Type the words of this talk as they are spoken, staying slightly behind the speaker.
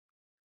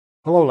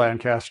Hello,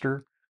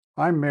 Lancaster.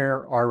 I'm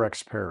Mayor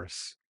RX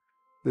Paris.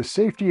 The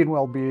safety and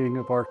well-being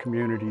of our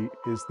community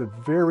is the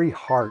very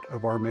heart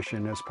of our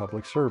mission as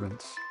public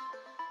servants.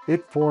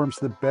 It forms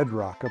the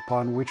bedrock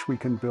upon which we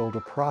can build a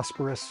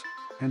prosperous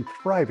and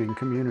thriving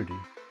community.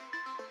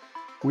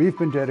 We've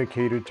been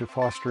dedicated to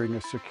fostering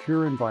a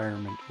secure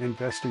environment,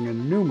 investing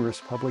in numerous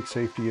public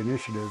safety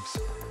initiatives,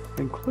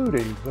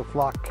 including the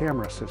flock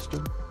camera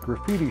system,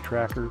 graffiti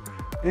tracker,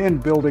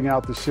 and building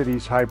out the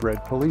city's hybrid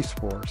police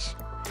force.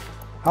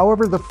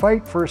 However, the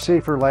fight for a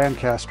safer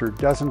Lancaster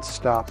doesn't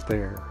stop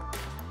there.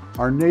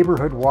 Our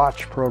Neighborhood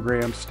Watch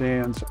program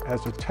stands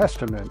as a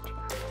testament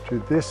to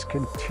this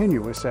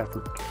continuous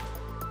effort.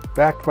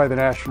 Backed by the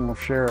National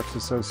Sheriff's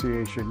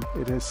Association,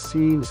 it has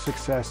seen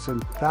success in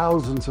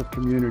thousands of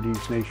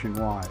communities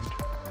nationwide.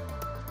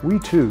 We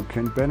too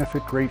can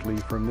benefit greatly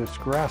from this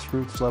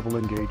grassroots level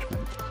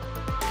engagement.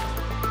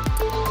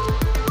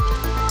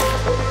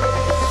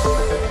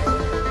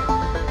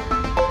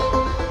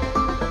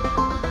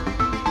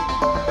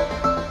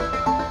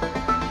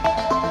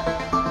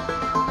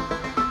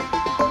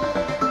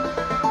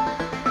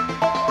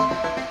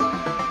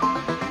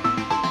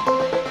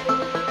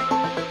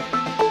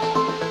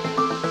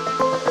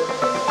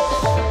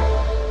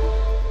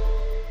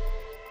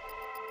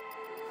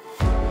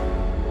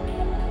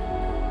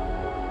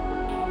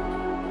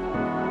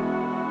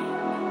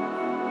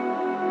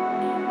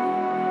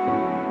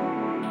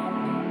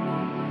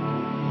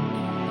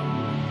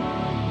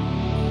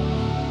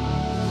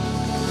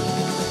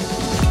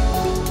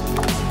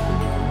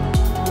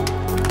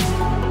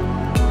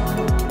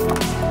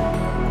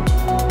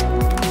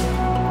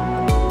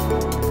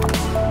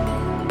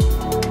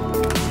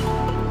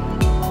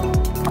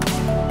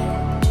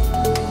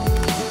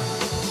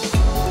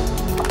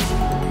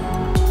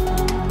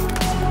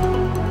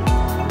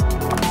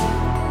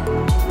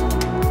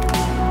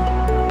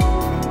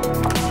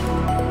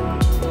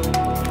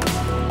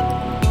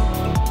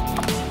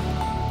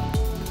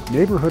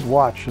 Neighborhood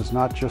Watch is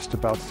not just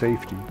about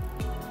safety,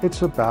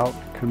 it's about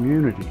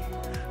community.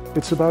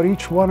 It's about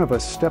each one of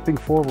us stepping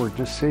forward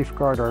to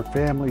safeguard our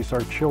families,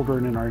 our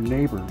children, and our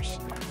neighbors.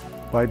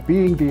 By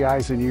being the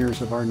eyes and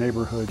ears of our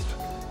neighborhoods,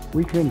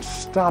 we can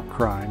stop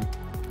crime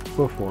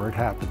before it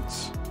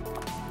happens.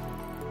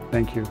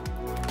 Thank you.